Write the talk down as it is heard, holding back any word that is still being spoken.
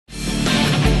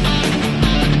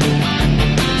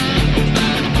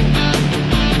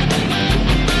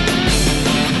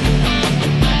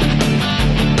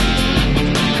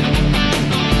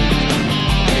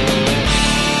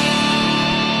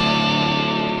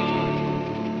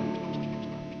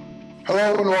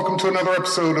Hello and welcome to another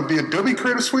episode of the Adobe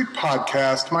Creative Suite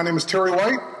podcast. My name is Terry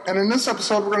White, and in this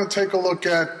episode we're going to take a look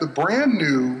at the brand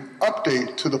new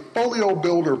update to the Folio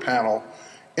Builder Panel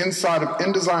inside of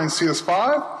InDesign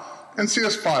CS5 and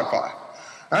CS5.5.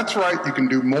 That's right, you can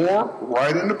do more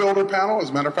right in the Builder Panel. As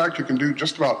a matter of fact, you can do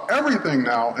just about everything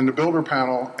now in the Builder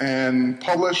Panel and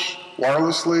publish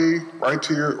wirelessly right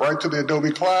to the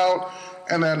Adobe Cloud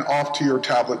and then off to your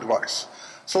tablet device.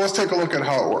 So let's take a look at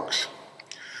how it works.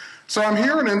 So I'm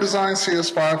here in InDesign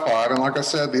CS5.5, and like I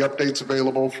said, the update's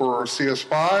available for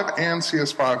CS5 and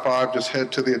CS5.5. Just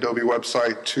head to the Adobe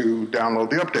website to download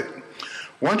the update.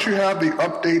 Once you have the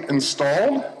update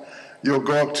installed, you'll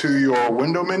go up to your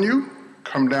window menu,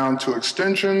 come down to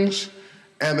extensions,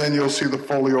 and then you'll see the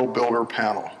Folio Builder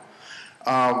panel.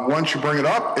 Once you bring it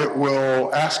up, it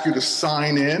will ask you to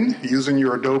sign in using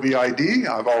your Adobe ID.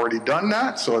 I've already done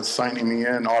that, so it's signing me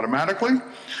in automatically.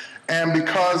 And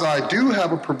because I do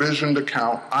have a provisioned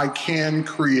account, I can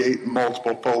create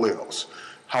multiple folios.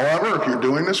 However, if you're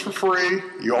doing this for free,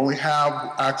 you only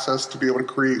have access to be able to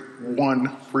create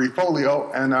one free folio,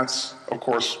 and that's, of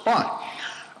course, fine.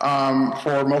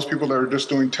 For most people that are just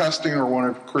doing testing or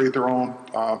want to create their own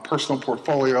personal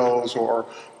portfolios or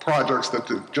projects that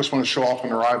they just want to show off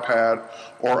on their iPad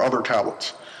or other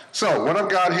tablets. So what I've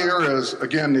got here is,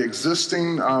 again, the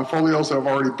existing folios that I've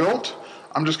already built.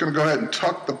 I'm just going to go ahead and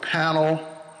tuck the panel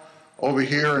over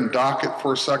here and dock it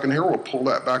for a second here. We'll pull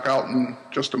that back out in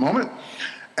just a moment.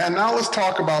 And now let's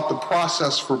talk about the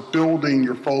process for building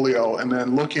your folio and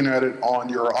then looking at it on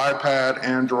your iPad,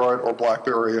 Android, or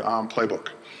Blackberry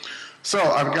playbook. So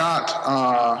I've got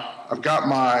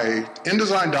my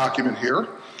InDesign document here.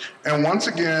 And once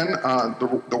again,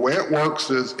 the way it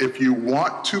works is if you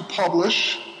want to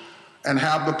publish and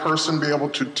have the person be able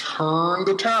to turn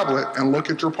the tablet and look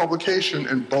at your publication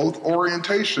in both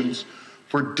orientations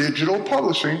for digital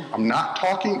publishing. I'm not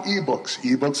talking ebooks.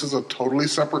 Ebooks is a totally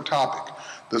separate topic.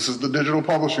 This is the digital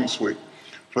publishing suite.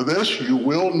 For this, you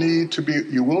will need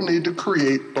to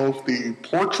create both the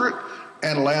portrait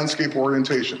and landscape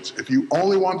orientations. If you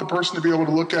only want the person to be able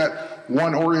to look at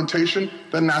one orientation,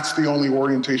 then that's the only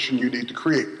orientation you need to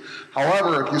create.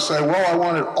 However, if you say, well, I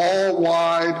want it all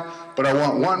wide, but I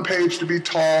want one page to be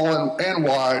tall and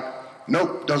wide,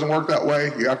 nope, doesn't work that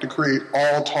way. You have to create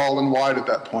all tall and wide at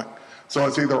that point. So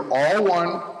it's either all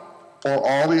one or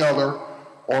all the other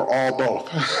or all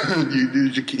both.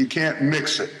 You can't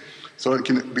mix it. So it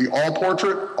can be all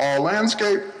portrait, all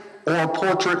landscape, or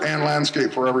portrait and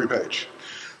landscape for every page.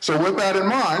 So with that in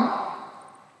mind,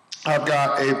 I've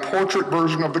got a portrait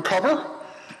version of the cover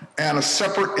and a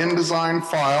separate InDesign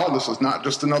file. This is not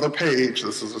just another page.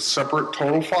 This is a separate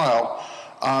total file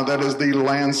that is the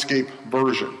landscape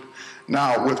version.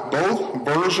 Now, with both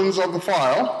versions of the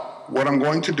file, what I'm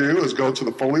going to do is go to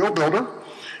the Folio Builder.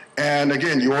 And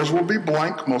again, yours will be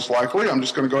blank, most likely. I'm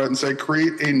just going to go ahead and say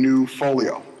create a new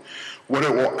folio. What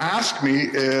it will ask me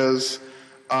is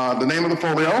the name of the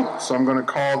folio. So I'm going to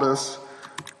call this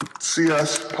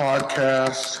CS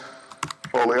Podcast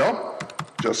Folio,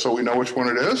 just so we know which one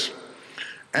it is.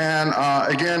 And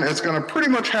again, it's going to pretty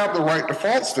much have the right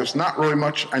defaults. There's not really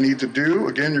much I need to do.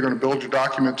 Again, you're going to build your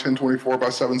document 1024 by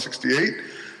 768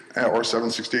 or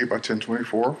 768 by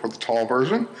 1024 for the tall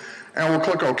version. And we'll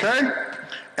click OK.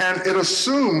 And it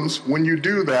assumes when you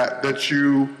do that that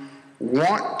you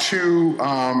want to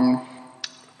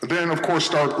then, of course,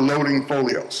 start loading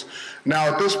folios.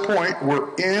 Now, at this point,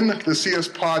 we're in the CS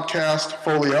Podcast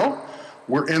folio.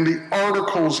 We're in the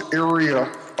articles area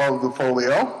of the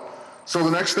folio. So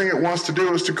the next thing it wants to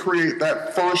do is to create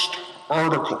that first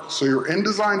article. So your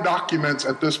InDesign documents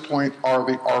at this point are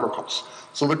the articles.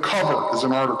 So the cover is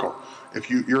an article. If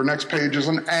your next page is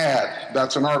an ad,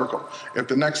 that's an article. If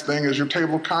the next thing is your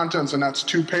table of contents and that's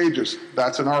 2 pages,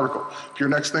 that's an article. If your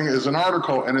next thing is an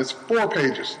article and it's 4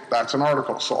 pages, that's an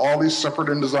article. So all these separate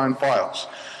InDesign files.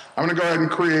 I'm going to go ahead and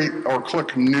create or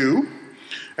click New,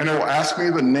 and it will ask me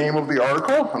the name of the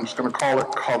article. I'm just going to call it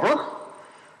Cover.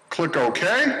 Click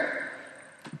OK.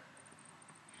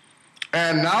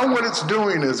 And now what it's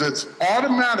doing is it's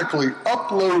automatically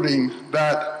uploading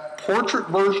that portrait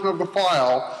version of the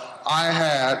file I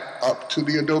had up to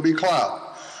the Adobe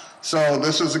Cloud. So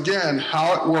this is, again,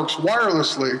 how it works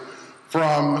wirelessly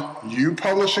from you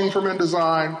publishing from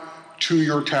InDesign to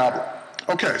your tablet.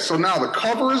 Okay, so now the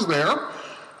cover is there,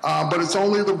 but it's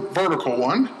only the vertical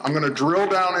one. I'm going to drill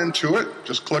down into it,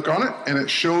 just click on it, and it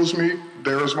shows me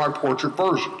there's my portrait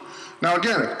version. Now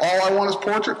again, if all I want is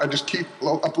portrait, I just keep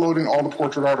uploading all the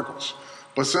portrait articles.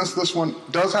 But since this one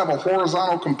does have a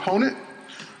horizontal component,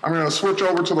 I'm going to switch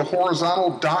over to the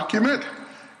horizontal document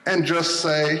and just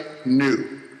say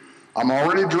New. I'm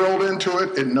already drilled into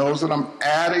it. It knows that I'm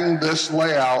adding this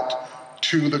layout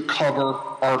to the cover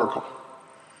article.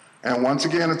 And once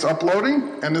again, it's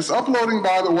uploading. And this uploading,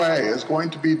 by the way, is going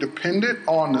to be dependent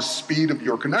on the speed of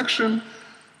your connection,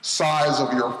 size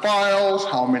of your files,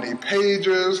 how many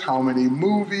pages, how many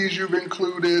movies you've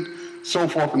included, so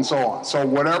forth and so on. So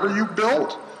whatever you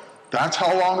built, that's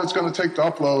how long it's going to take to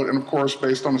upload, and of course,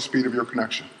 based on the speed of your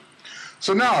connection.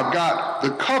 So now I've got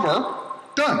the cover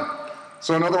done.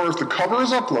 So in other words, the cover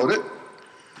is uploaded,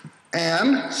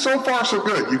 and so far so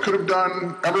good. You could have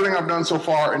done everything I've done so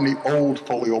far in the old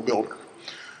Folio Builder.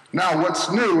 Now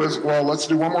what's new is, well, let's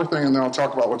do one more thing and then I'll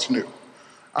talk about what's new.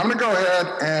 I'm going to go ahead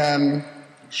and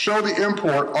show the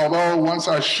import, although once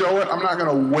I show it, I'm not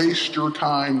going to waste your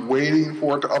time waiting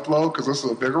for it to upload because this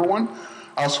is a bigger one.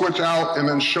 I'll switch out and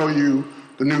then show you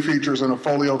the new features in a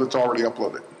folio that's already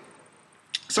uploaded.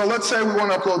 So let's say we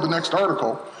want to upload the next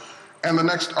article, and the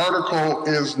next article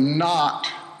is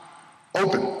not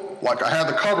open. Like I had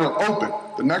the cover open.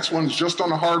 The next one's just on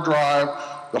the hard drive,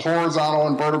 the horizontal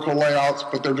and vertical layouts,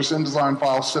 but they're just InDesign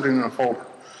files sitting in a folder.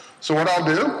 So what I'll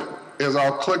do is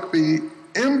I'll click the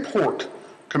import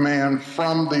command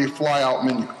from the flyout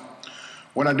menu.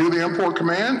 When I do the import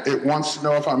command, it wants to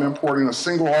know if I'm importing a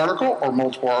single article or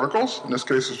multiple articles. In this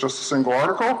case, it's just a single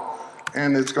article,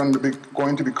 and it's going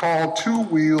to be called Two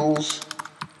Wheels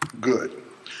Good.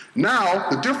 Now,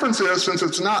 the difference is, since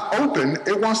it's not open,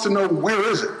 it wants to know where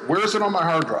is it? Where is it on my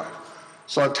hard drive?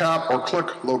 So I tap or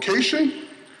click location,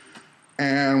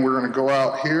 and we're going to go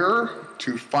out here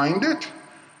to find it.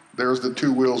 There's the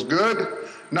Two Wheels Good.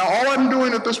 Now, all I'm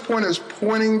doing at this point is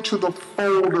pointing to the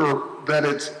folder that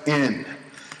it's in.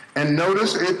 And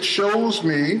notice it shows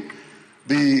me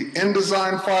the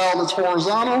InDesign file that's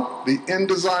horizontal, the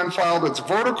InDesign file that's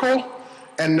vertical,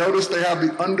 and notice they have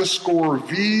the underscore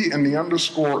V and the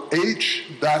underscore H.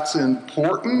 That's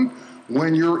important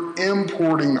when you're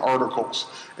importing articles.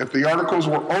 If the articles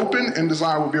were open,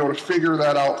 InDesign would be able to figure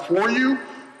that out for you,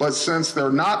 but since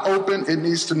they're not open, it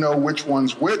needs to know which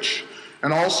one's which.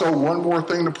 And also, one more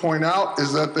thing to point out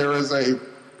is that there is a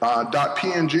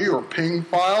 .png or ping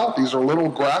file. These are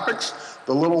little graphics,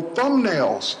 the little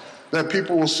thumbnails that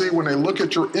people will see when they look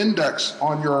at your index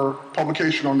on your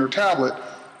publication on their tablet,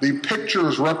 the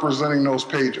pictures representing those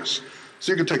pages.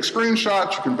 So you can take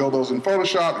screenshots, you can build those in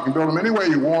Photoshop, you can build them any way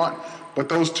you want, but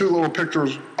those two little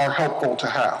pictures are helpful to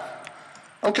have.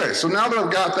 Okay, so now that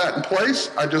I've got that in place,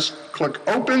 I just click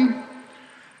open,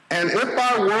 and if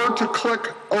I were to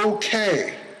click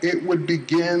OK, it would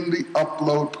begin the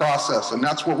upload process, and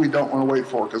that's what we don't want to wait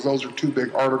for, because those are two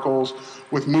big articles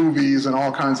with movies and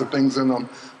all kinds of things in them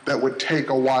that would take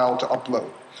a while to upload.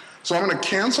 So I'm going to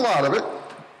cancel out of it.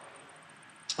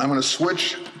 I'm going to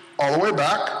switch all the way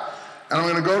back, and I'm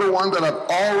going to go to one that I've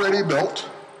already built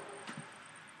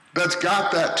that's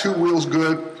got that Two Wheels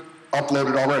Good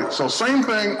uploaded already. So same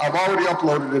thing, I've already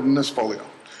uploaded it in this folio.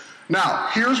 Now,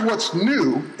 here's what's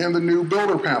new in the new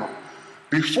Builder panel.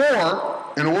 Before,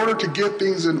 in order to get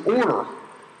things in order,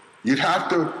 you'd have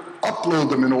to upload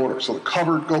them in order. So the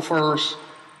cover would go first,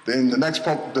 then the next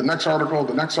article, the next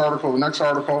article, the next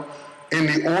article, in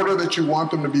the order that you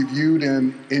want them to be viewed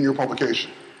in your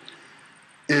publication.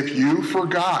 If you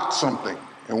forgot something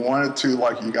and wanted to,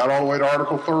 like you got all the way to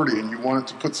Article 30 and you wanted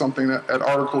to put something at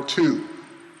Article 2,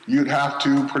 you'd have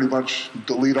to pretty much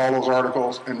delete all those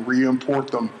articles and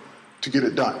re-import them to get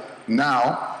it done.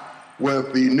 Now,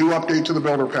 with the new update to the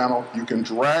Builder panel, you can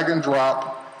drag and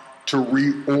drop to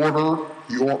reorder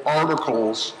your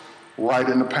articles right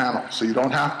in the panel. So you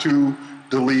don't have to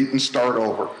delete and start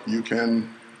over. You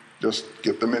can just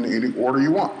get them in any order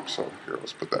you want. So here,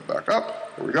 let's put that back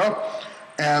up. There we go.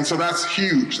 And so that's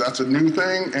huge. That's a new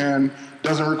thing and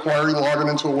doesn't require you logging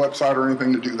into a website or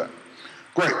anything to do that.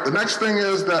 Great. The next thing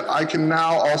is that I can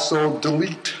now also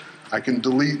delete. I can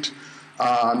delete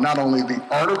not only the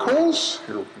articles,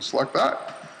 here we can select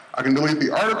that. I can delete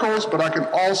the articles, but I can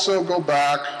also go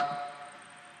back,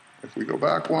 if we go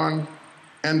back one,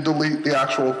 and delete the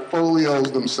actual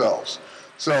folios themselves.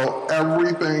 So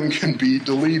everything can be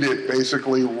deleted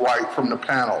basically right from the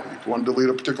panel. If you want to delete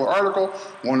a particular article,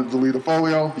 want to delete a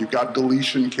folio, you've got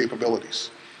deletion capabilities.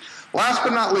 Last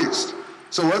but not least,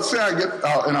 so let's say I get,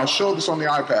 and I'll show this on the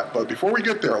iPad, but before we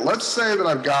get there, let's say that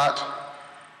I've got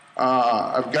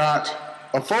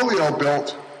a folio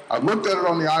built, I've looked at it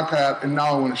on the iPad, and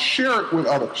now I want to share it with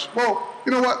others. Well,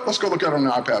 you know what? Let's go look at it on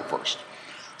the iPad first.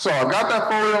 So I've got that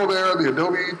folio there, the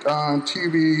Adobe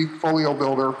TV Folio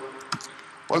Builder.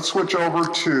 Let's switch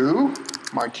over to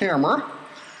my camera.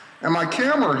 And my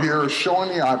camera here is showing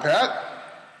the iPad.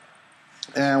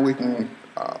 And we can,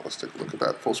 let's take a look at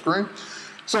that full screen.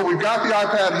 So we've got the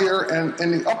iPad here, and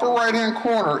in the upper right-hand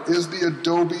corner is the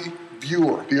Adobe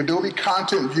Viewer, the Adobe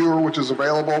Content Viewer, which is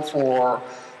available for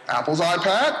Apple's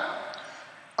iPad,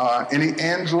 any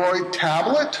Android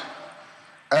tablet,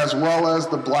 as well as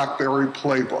the Blackberry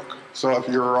Playbook. So if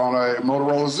you're on a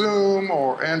Motorola Zoom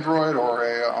or Android or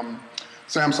a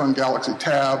Samsung Galaxy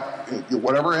Tab,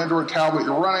 whatever Android tablet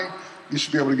you're running, you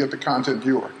should be able to get the Content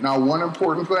Viewer. Now, one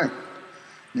important thing.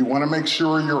 You want to make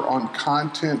sure you're on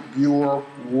Content Viewer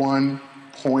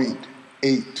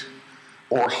 1.8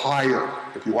 or higher.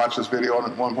 If you watch this video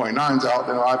and 1.9's out,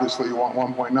 then obviously you want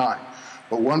 1.9.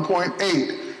 But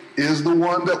 1.8 is the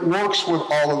one that works with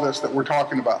all of this that we're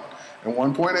talking about. And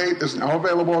 1.8 is now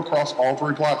available across all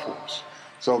 3 platforms.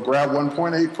 So grab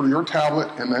 1.8 for your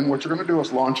tablet, and then what you're going to do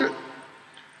is launch it.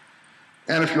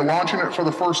 And if you're launching it for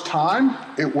the first time,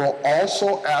 it will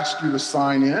also ask you to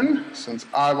sign in. Since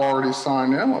I've already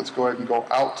signed in, let's go ahead and go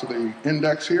out to the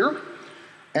index here.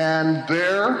 And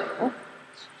there,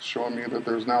 it's showing me that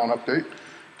there's now an update.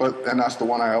 And that's the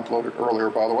one I uploaded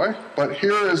earlier, by the way. But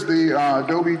here is the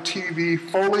Adobe TV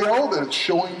Folio that it's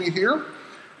showing me here.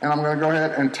 And I'm going to go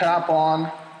ahead and tap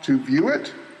on to view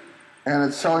it. And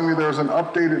it's telling me there's an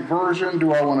updated version.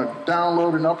 Do I want to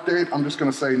download an update? I'm just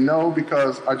going to say no,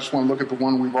 because I just want to look at the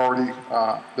one we've already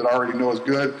that I already know is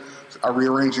good. I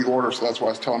rearranged the order, so that's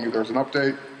why it's telling me there's an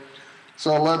update.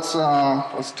 So let's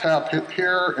hit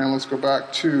here, and let's go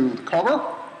back to the cover.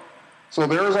 So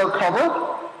there's our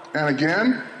cover. And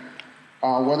again,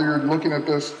 whether you're looking at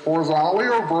this horizontally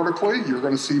or vertically, you're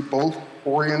going to see both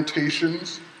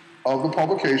orientations of the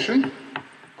publication.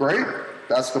 Great.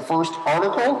 That's the first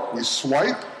article. We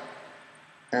swipe,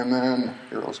 and then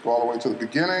here, let's go all the way to the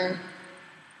beginning.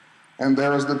 And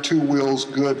there's the 2 Wheels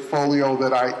Good folio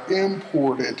that I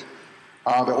imported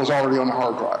that was already on the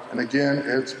hard drive. And again,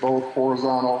 it's both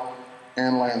horizontal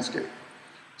and landscape.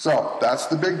 So that's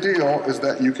the big deal, is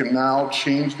that you can now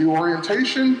change the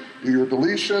orientation, do your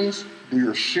deletions, do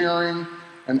your sharing,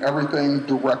 and everything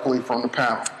directly from the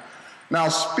panel. Now,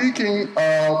 speaking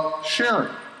of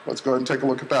sharing, let's go ahead and take a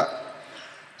look at that.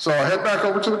 So I head back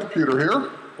over to the computer here.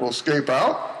 We'll escape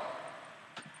out.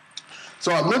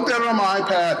 So I looked at it on my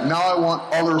iPad. Now I want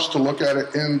others to look at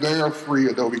it in their free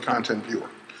Adobe Content Viewer.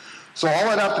 So all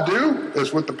I'd have to do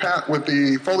is with the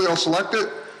folio selected,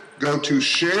 go to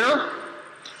Share.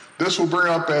 This will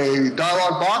bring up a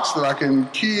dialog box that I can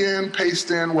key in, paste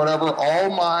in, whatever,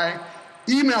 all my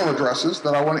email addresses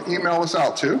that I want to email this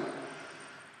out to.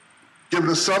 Give it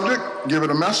a subject, give it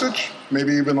a message,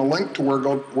 maybe even a link to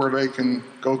where they can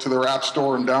go to their app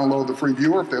store and download the free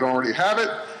viewer if they don't already have it.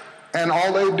 And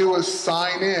all they do is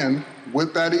sign in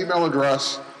with that email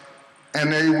address, and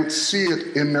they would see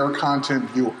it in their content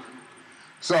viewer.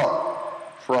 So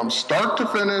from start to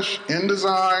finish,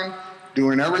 InDesign,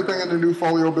 doing everything in the new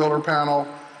Folio Builder Panel,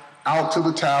 out to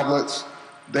the tablets,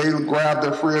 they grab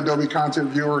their free Adobe Content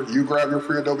Viewer, you grab your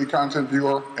free Adobe Content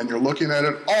Viewer, and you're looking at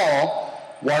it all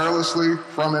wirelessly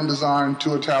from InDesign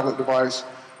to a tablet device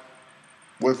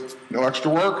with no extra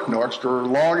work, no extra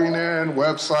logging in,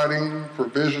 websiting,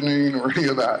 provisioning, or any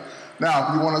of that. Now,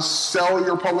 if you want to sell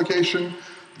your publication,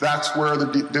 that's where the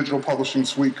digital publishing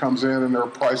suite comes in, and there are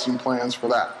pricing plans for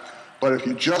that. But if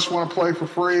you just want to play for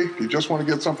free, if you just want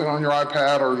to get something on your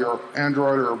iPad or your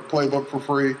Android or Playbook for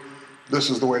free, this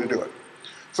is the way to do it.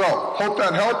 So, hope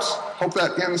that helps. Hope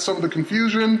that ends some of the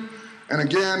confusion. And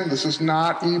again, this is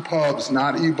not EPUBs,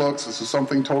 not ebooks. This is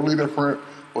something totally different.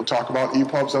 We'll talk about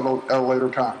EPUBs at a later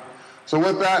time. So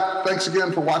with that, thanks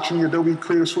again for watching the Adobe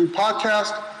Creative Suite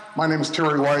podcast. My name is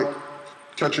Terry White.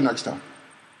 Catch you next time.